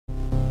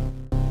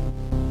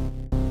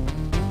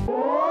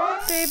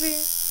Baby.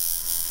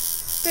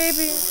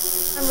 Baby,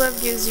 my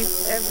love gives you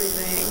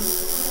everything.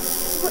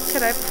 What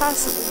could I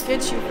possibly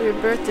get you for your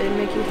birthday and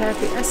make you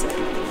happy? I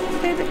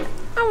said, baby,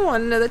 I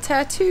want another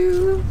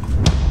tattoo.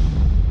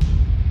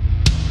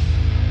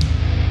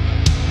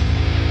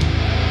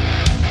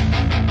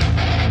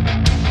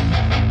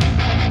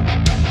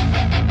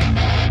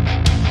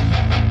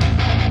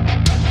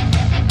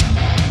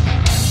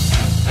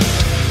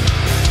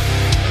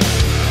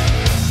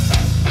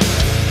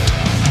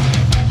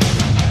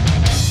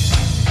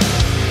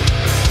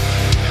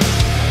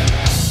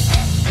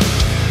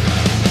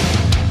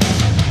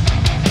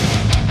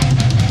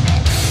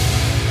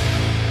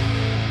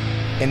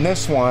 In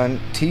this one,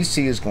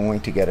 TC is going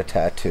to get a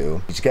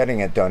tattoo. He's getting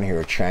it done here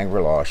at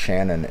Shangri-La.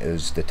 Shannon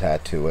is the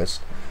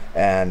tattooist,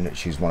 and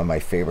she's one of my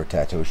favorite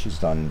tattooists. She's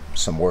done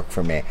some work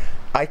for me.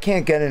 I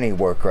can't get any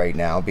work right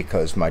now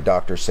because my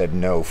doctor said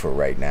no for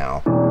right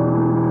now.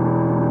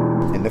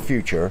 In the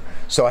future,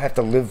 so I have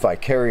to live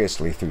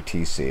vicariously through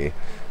TC,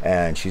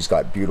 and she's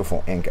got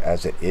beautiful ink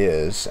as it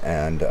is,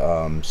 and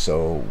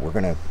so we're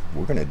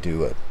gonna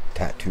do a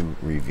tattoo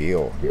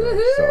reveal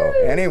here. So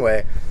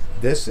anyway.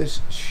 This is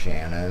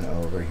Shannon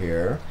over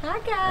here. Hi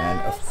guys.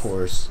 And of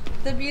course,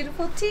 the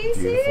beautiful TC.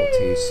 Beautiful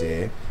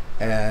TC.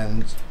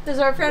 And there's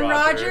our friend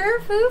Roger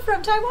Fu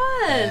from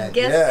Taiwan.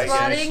 Guest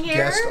spotting here.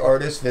 Guest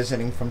artist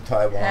visiting from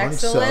Taiwan.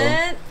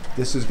 Excellent. So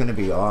this is going to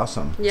be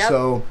awesome. Yep.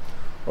 So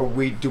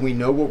do we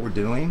know what we're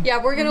doing?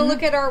 Yeah, we're going to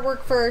look at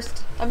artwork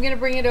first. I'm going to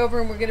bring it over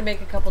and we're going to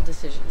make a couple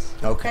decisions.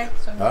 Okay.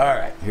 So all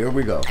right, here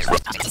we go.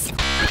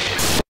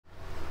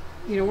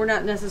 You know, we're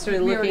not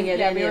necessarily looking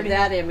at any of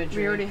that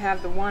imagery. We already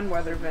have the one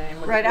weather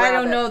vane. Right, I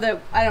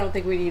don't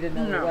think we need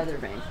another weather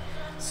vane.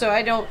 So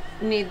I don't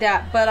need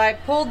that. But I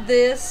pulled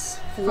this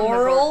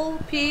floral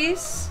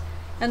piece,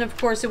 and of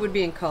course it would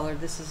be in color.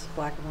 This is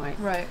black and white.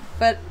 Right.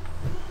 But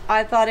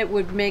I thought it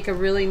would make a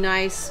really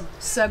nice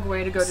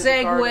segue to go to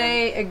the garden.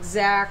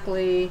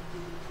 Exactly.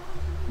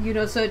 You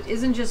know, so it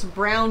isn't just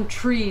brown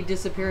tree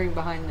disappearing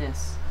behind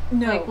this.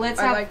 No, like, let's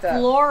have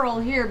floral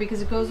here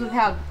because it goes with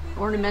how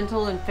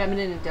ornamental and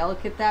feminine and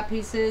delicate that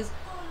piece is.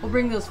 We'll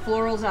bring those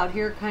florals out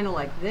here kind of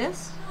like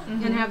this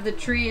and have the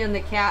tree and the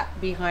cat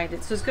behind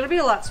it. So it's going to be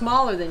a lot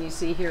smaller than you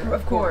see here.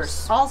 Of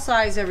course. All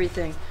size,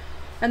 everything.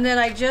 And then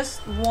I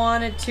just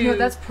wanted to... No,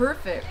 that's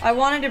perfect. I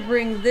wanted to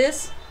bring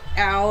this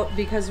out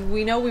because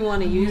we know we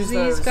want to use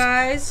these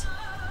guys.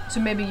 So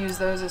maybe use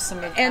those as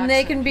some and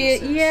they can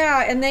be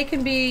and they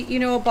can be, you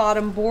know, a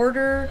bottom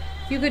border.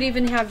 You could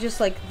even have just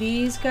like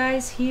these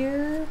guys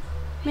here.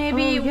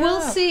 Maybe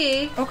we'll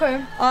see.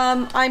 Okay.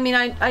 I mean,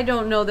 I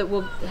don't know that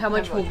how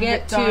much we'll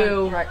get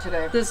to right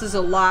today. This is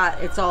a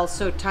lot. It's all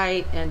so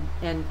tight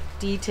and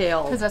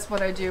detailed. Because that's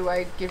what I do.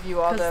 I give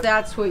you all the. Because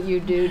that's what you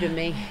do to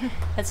me.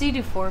 That's what you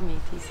do for me,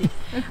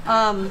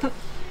 TC.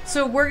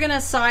 So we're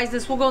gonna size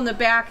this. We'll go in the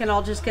back, and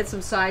I'll just get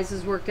some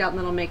sizes worked out, and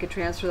then I'll make a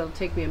transfer. That'll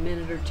take me a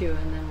minute or two,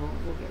 and then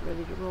we'll get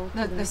ready to roll.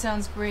 That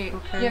sounds great.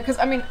 Okay. Yeah, because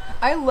I mean,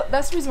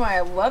 that's the reason why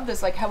I love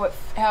this. Like how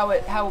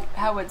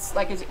it's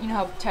like, you know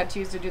how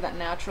tattoos do that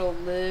natural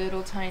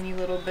little tiny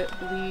little bit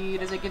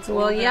bleed as it gets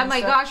older. Well, yeah, my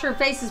gosh, her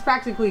face is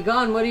practically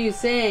gone. What are you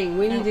saying?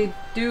 We need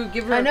to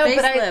give her a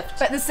facelift.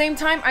 But at the same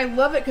time, I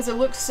love it because it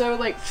looks so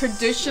like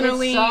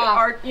traditionally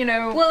art. You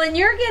know. Well, and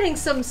you're getting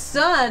some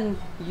sun.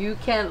 You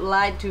can't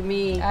lie to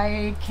me.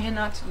 I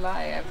cannot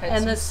lie.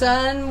 And the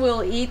sun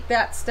will eat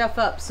that stuff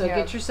up. So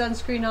get your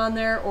sunscreen on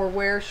there, or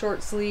wear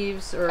short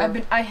sleeves, or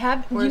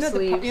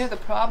the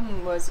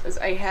problem was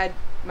I had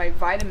my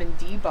vitamin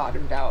D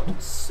bottomed out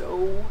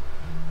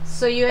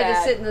so you had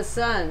to sit in the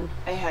sun.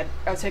 I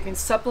was taking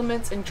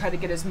supplements and try to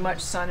get as much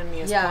sun in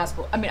me as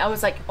possible. I mean, I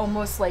was like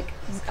almost like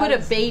put a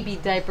baby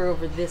diaper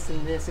over this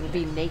and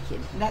be naked.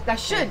 That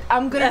should.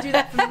 I'm gonna do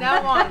that from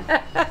now on.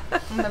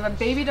 I'm gonna have a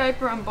baby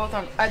diaper on both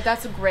arms.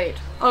 That's great.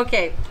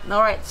 Okay. All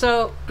right.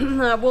 So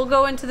we'll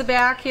go into the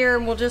back here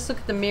and we'll just look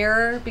at the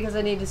mirror because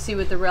I need to see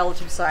what the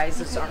relative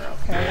sizes are.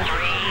 Okay.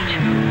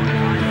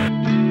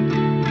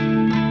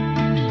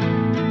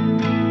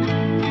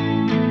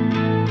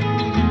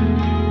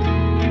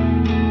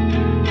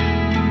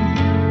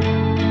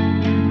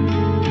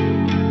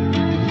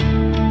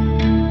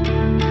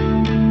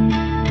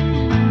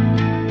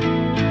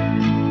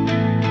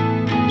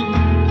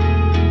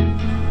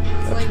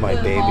 My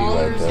baby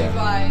right there. You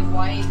buy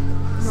white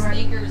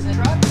sneakers and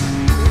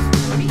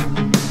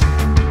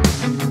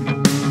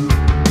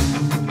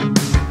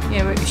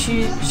yeah, but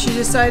she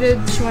decided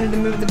she wanted to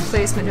move the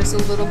placement just a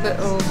little bit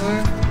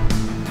over,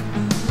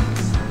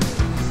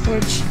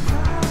 which,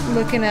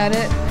 looking at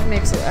it,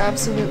 makes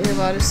absolutely a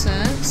lot of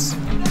sense.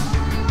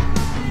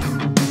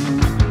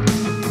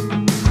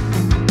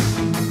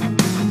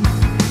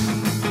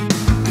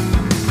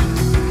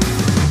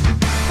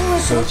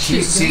 So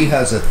TC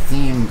has a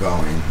theme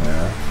going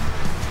here.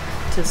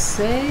 To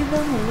say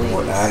the least.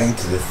 We're adding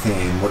to the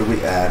theme. What are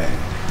we adding?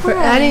 We're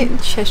adding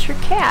Cheshire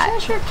Cat.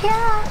 Cheshire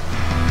Cat.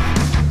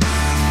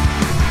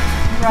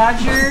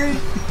 Roger,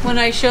 when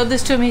I showed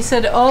this to him, he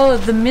said, "Oh,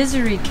 the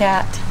misery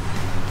cat."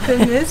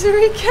 The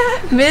misery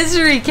cat?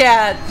 Misery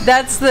cat.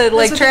 That's the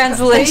like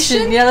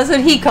translation. Yeah, that's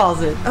what he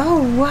calls it.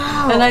 Oh,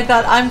 wow. And I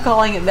thought I'm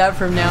calling it that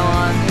from now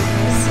on.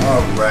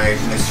 All right,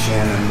 Miss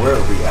Shannon, where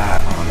are we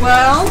at on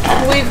Well,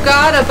 we've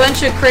got a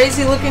bunch of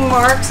crazy looking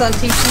marks on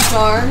Tisha's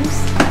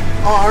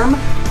arm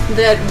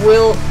that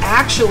will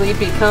actually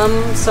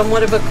become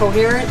somewhat of a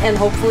coherent and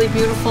hopefully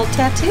beautiful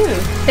tattoo.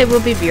 It will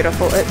be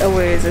beautiful. It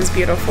always is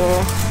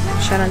beautiful.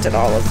 Shannon did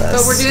all of this.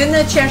 So we're doing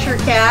the Cheshire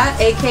Cat,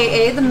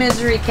 aka the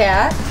Misery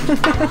Cat.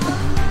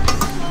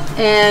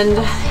 And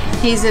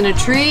he's in a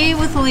tree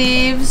with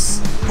leaves.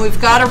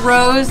 We've got a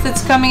rose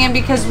that's coming in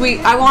because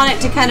I want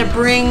it to kind of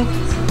bring,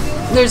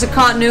 there's a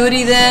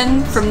continuity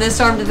then from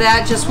this arm to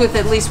that, just with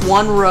at least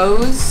one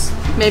rose.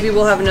 Maybe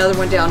we'll have another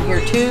one down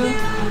here too.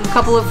 A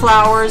couple of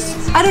flowers.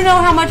 I don't know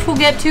how much we'll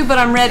get to, but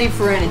I'm ready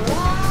for anything.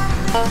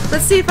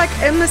 Let's see if I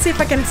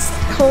can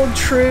hold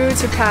true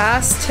to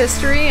past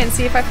history and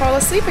see if I fall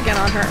asleep again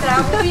on her.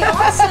 That would be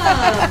awesome.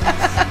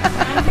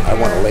 I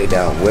want to lay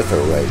down with her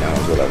right now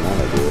is what I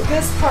want to do.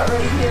 This part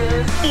right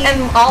here.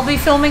 And I'll be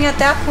filming at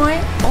that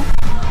point.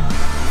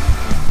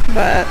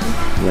 But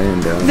Laying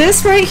down.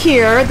 this right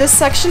here, this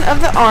section of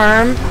the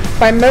arm,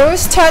 by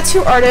most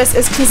tattoo artists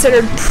is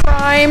considered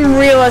prime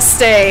real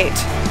estate.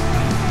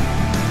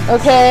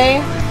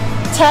 Okay?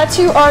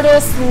 Tattoo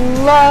artists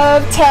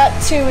love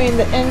tattooing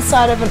the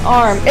inside of an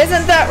arm.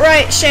 Isn't that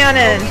right,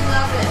 Shannon?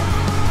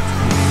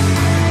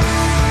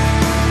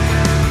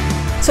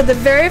 So the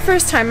very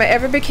first time I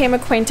ever became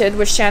acquainted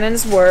with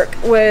Shannon's work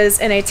was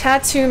in a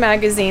tattoo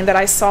magazine that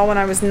I saw when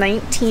I was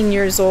 19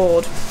 years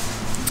old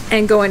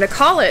and going to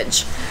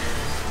college.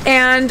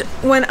 And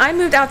when I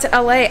moved out to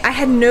LA, I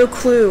had no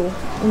clue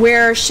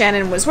where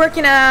Shannon was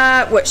working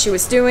at, what she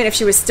was doing, if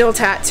she was still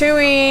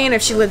tattooing,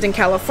 if she lived in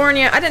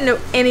California. I didn't know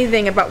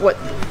anything about what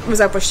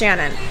was up with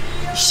Shannon.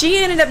 She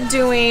ended up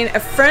doing a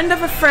friend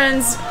of a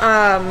friend's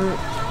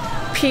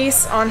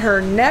piece on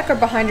her neck or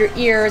behind her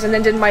ears, and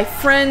then did my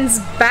friend's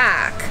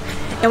back.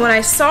 And when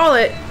I saw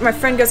it, my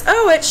friend goes,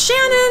 "Oh, it's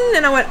Shannon,"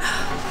 and I went,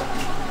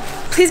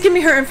 "Please give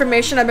me her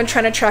information. I've been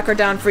trying to track her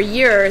down for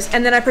years."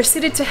 And then I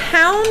proceeded to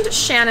hound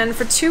Shannon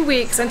for 2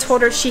 weeks and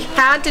told her she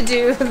had to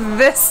do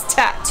this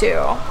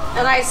tattoo.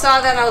 And I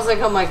saw that and I was like,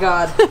 oh my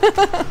god.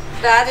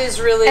 That is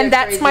really a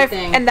crazy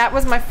thing. And that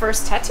was my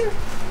first tattoo.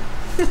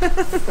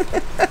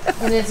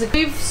 And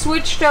we've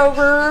switched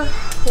over,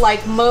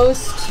 like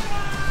most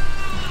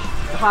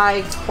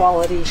high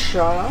quality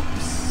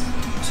shops,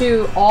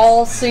 to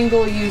all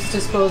single-use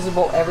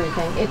disposable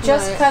everything. It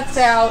just cuts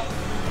out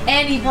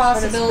any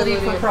possibility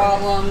for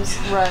problems.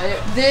 Right.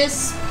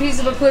 This piece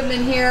of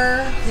equipment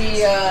here,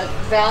 the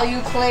Value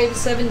Clave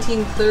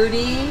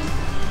 1730,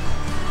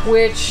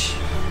 which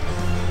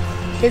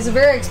is a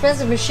very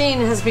expensive machine,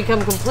 has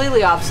become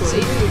completely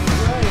obsolete.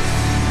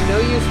 No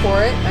use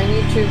for it. I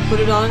need to put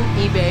it on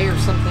eBay or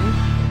something.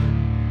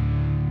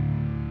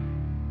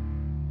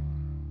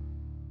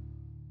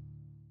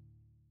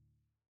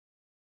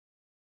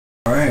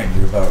 All right,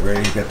 you're about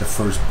ready to get the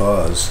first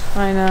buzz.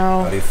 I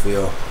know. How do you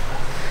feel?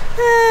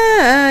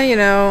 You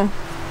know,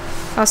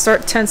 I'll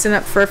start tensing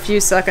up for a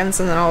few seconds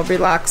and then I'll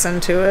relax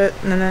into it,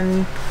 and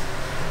then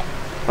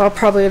I'll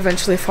probably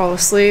eventually fall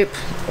asleep.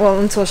 Well,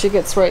 until she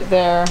gets right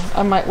there.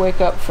 I might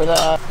wake up for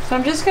that. So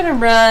I'm just gonna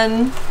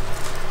run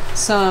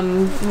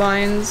some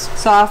Lines.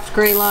 soft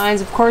gray lines.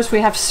 Of course,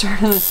 we have to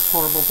start in this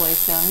horrible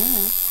place down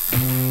here.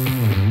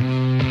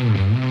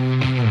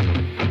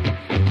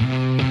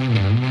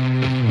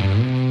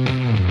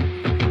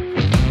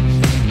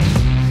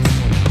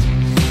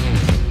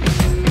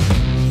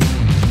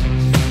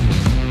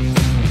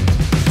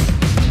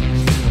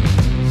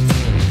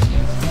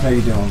 How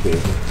you doing, baby?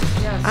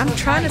 I'm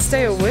trying to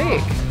stay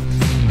awake.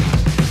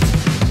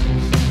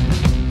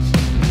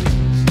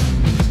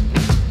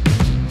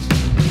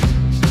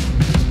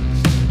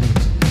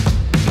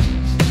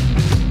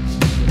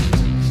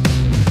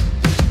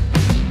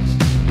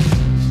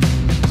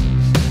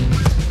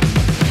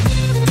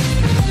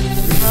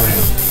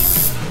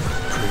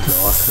 Pretty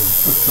awesome.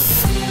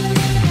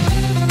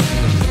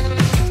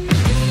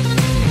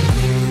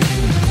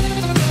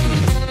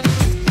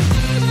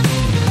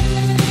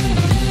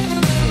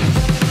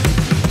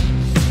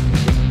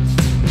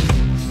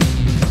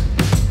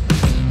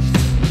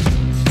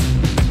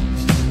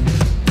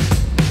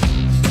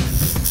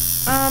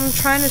 I'm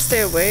trying to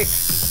stay awake.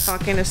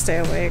 Talking to stay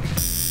awake.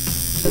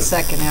 The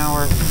second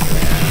hour.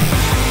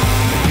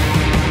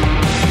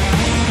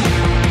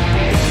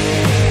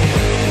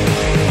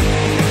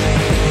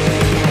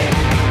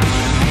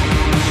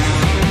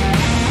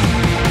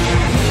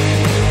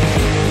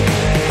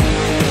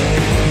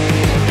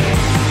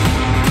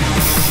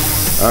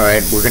 All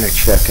right, we're gonna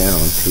check in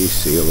on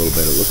TC a little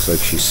bit. It looks like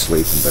she's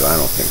sleeping, but I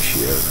don't think she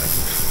is.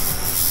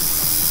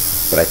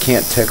 But I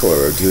can't tickle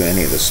her or do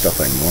any of the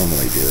stuff I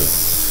normally do.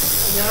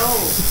 No.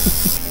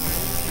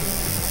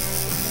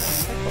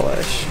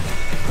 Blush.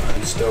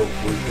 Still,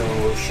 we're doing a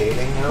little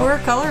shading now. We're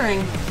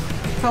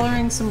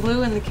coloring some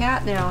blue in the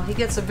cat now. He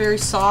gets a very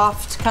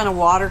soft kind of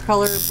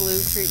watercolor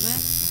blue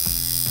treatment.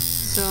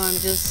 So I'm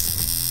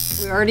just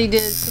We already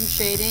did some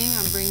shading.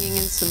 I'm bringing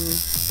in some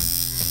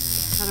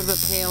kind of a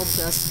pale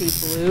dusty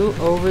blue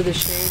over the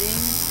shading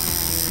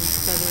and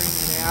feathering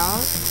it out.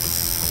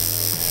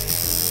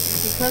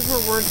 Because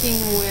we're working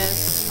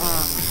with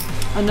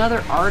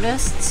another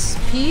artist's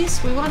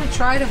piece, we want to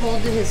try to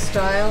hold to his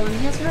style, and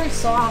he has a very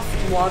soft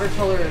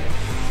watercolor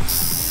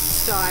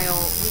style.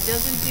 He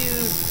doesn't do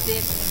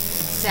thick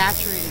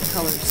saturated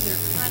colors. They're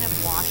kind of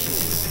washy.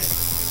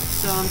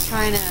 So I'm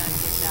trying to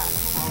get that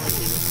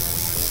quality.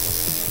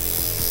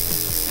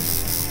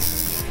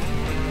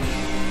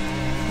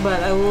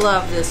 But I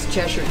love this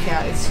Cheshire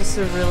Cat. It's just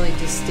a really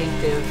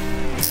distinctive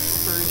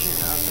version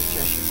of a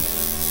Cheshire Cat.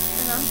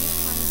 And I'm just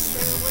trying to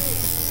stay awake.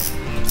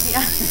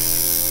 Yeah.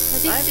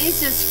 I think she's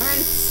just trying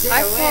to stay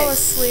I awake. fall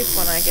asleep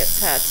when I get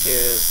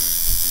tattoos.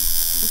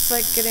 It's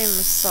like getting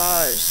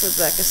massaged with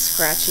like a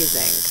scratchy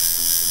thing.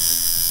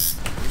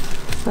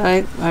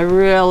 I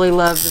really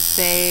love the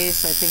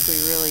face. I think we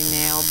really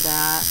nailed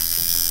that.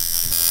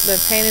 The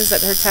paintings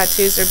that her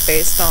tattoos are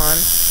based on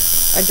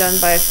are done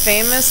by a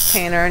famous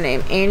painter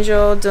named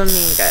Angel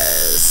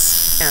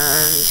Dominguez.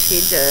 And he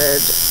did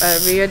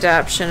a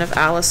readaptation of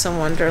Alice in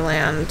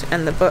Wonderland,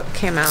 and the book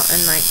came out in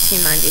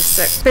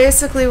 1996.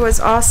 Basically was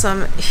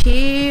awesome.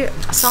 He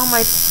saw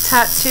my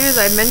tattoos.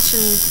 I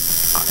mentioned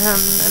him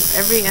in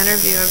every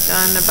interview I've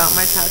done about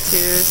my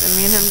tattoos, and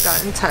me and him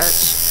got in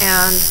touch,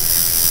 and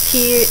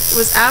he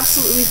was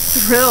absolutely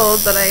thrilled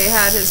that I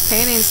had his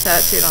paintings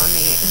tattooed on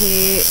me.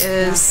 He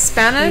is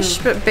Spanish,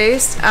 but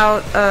based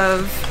out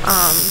of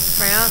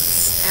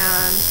France,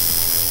 and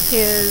he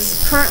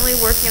is currently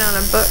working on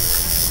a book,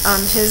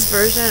 his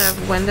version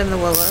of Wind in the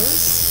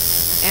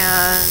Willows,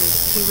 and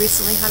he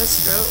recently had a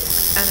stroke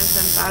and has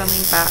been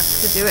battling back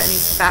to do it, and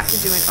he's back to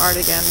doing art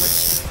again,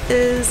 which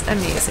is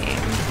amazing.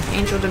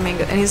 Angel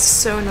Dominguez, and he's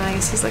so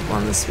nice. He's like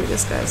one of the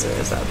sweetest guys there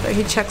is out there.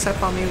 He checks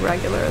up on me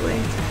regularly.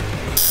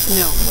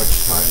 No. How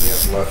much time do you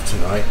have left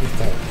tonight, you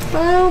think?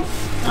 Well,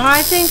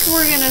 I think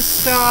we're going to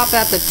stop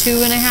at the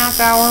 2.5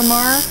 hour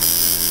mark.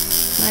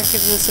 That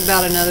gives us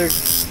about another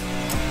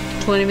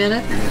 20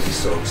 minutes. He's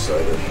so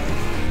excited.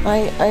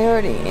 I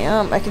already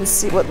am. I can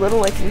see what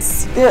little I can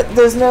see. Yeah,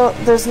 there's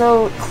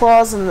no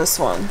claws in this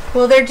one.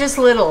 Well, they're just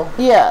little.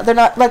 Yeah, they're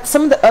not like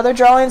some of the other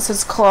drawings.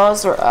 His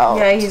claws are out.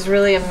 Yeah, he's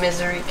really a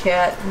misery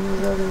cat.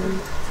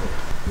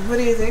 What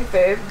do you think,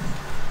 babe?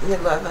 You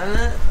loving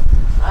it?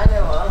 I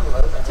know I'm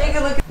loving it. Take a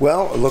look.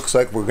 Well, it looks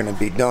like we're going to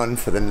be done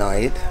for the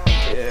night.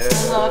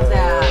 I love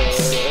that.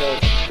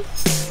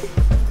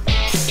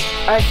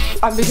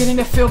 I'm beginning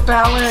to feel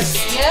balanced.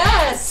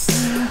 Yes.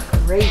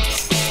 Great.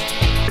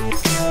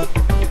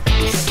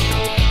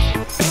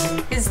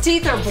 His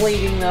teeth are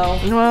bleeding though.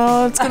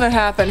 Well, it's gonna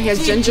happen. He has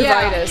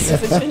gingivitis.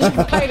 He's a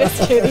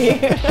gingivitis kitty.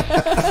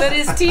 But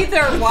his teeth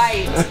are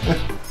white.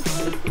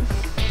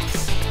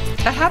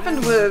 That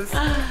happened with,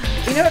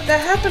 you know what?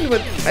 That happened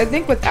with, I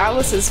think, with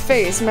Alice's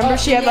face. Remember,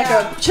 she had like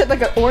an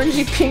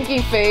orangey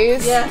pinky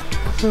face. Yeah.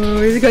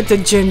 Oh, he's got the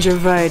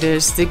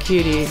gingivitis, the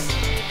kitty.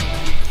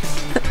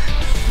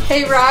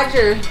 Hey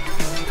Roger,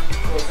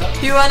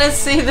 you want to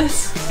see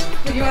this?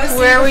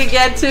 Where we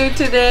get to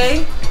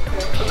today?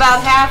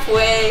 About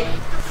halfway.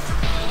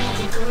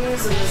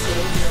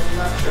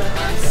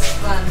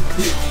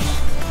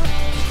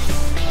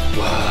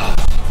 Wow.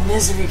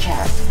 Misery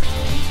cat.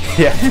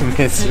 Yeah,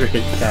 misery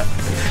cat.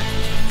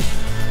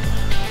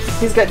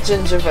 He's got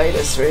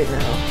gingivitis right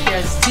now.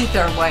 Yeah, his teeth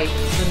are white,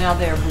 so now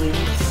they're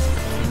bleeding.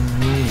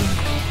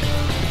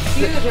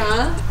 Cute,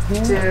 huh?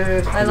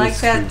 Dude. I like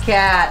that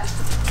cat.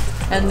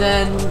 And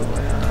then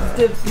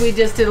we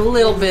just did a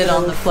little bit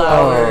on the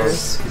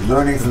flowers.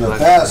 Learning from the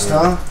best,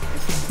 huh?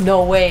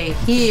 No way.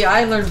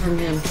 I learned from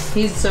him.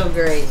 He's so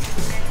great.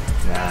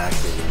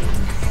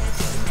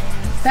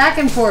 Back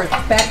and forth,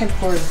 back and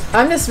forth.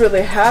 I'm just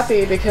really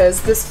happy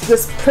because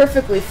this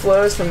perfectly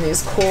flows from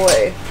these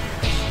koi.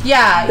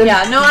 Yeah,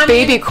 no, I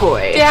baby mean,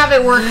 koi. to have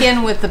it work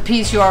in with the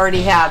piece you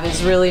already have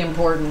is really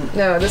important.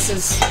 No, this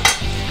is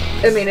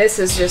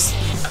just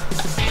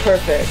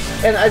perfect.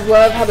 And I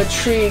love how the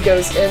tree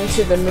goes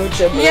into the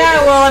mucha.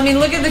 Yeah, well, I mean,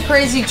 look at the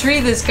crazy tree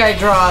this guy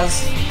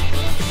draws.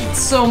 It's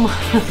so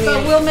much.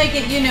 But we'll make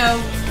it,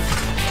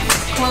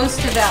 close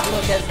to that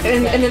look.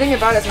 And the thing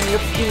about it is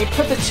when you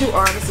put the two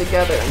arms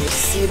together and you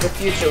see the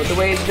future, the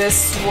way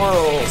this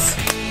swirls,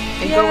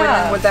 and going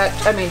in with that,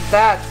 I mean,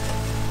 that.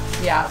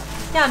 Yeah.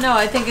 Yeah, no,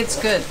 I think it's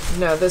good.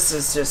 No, this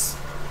is just.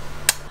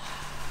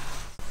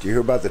 Do you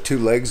hear about the two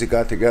legs that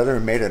got together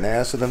and made an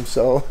ass of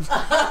themselves?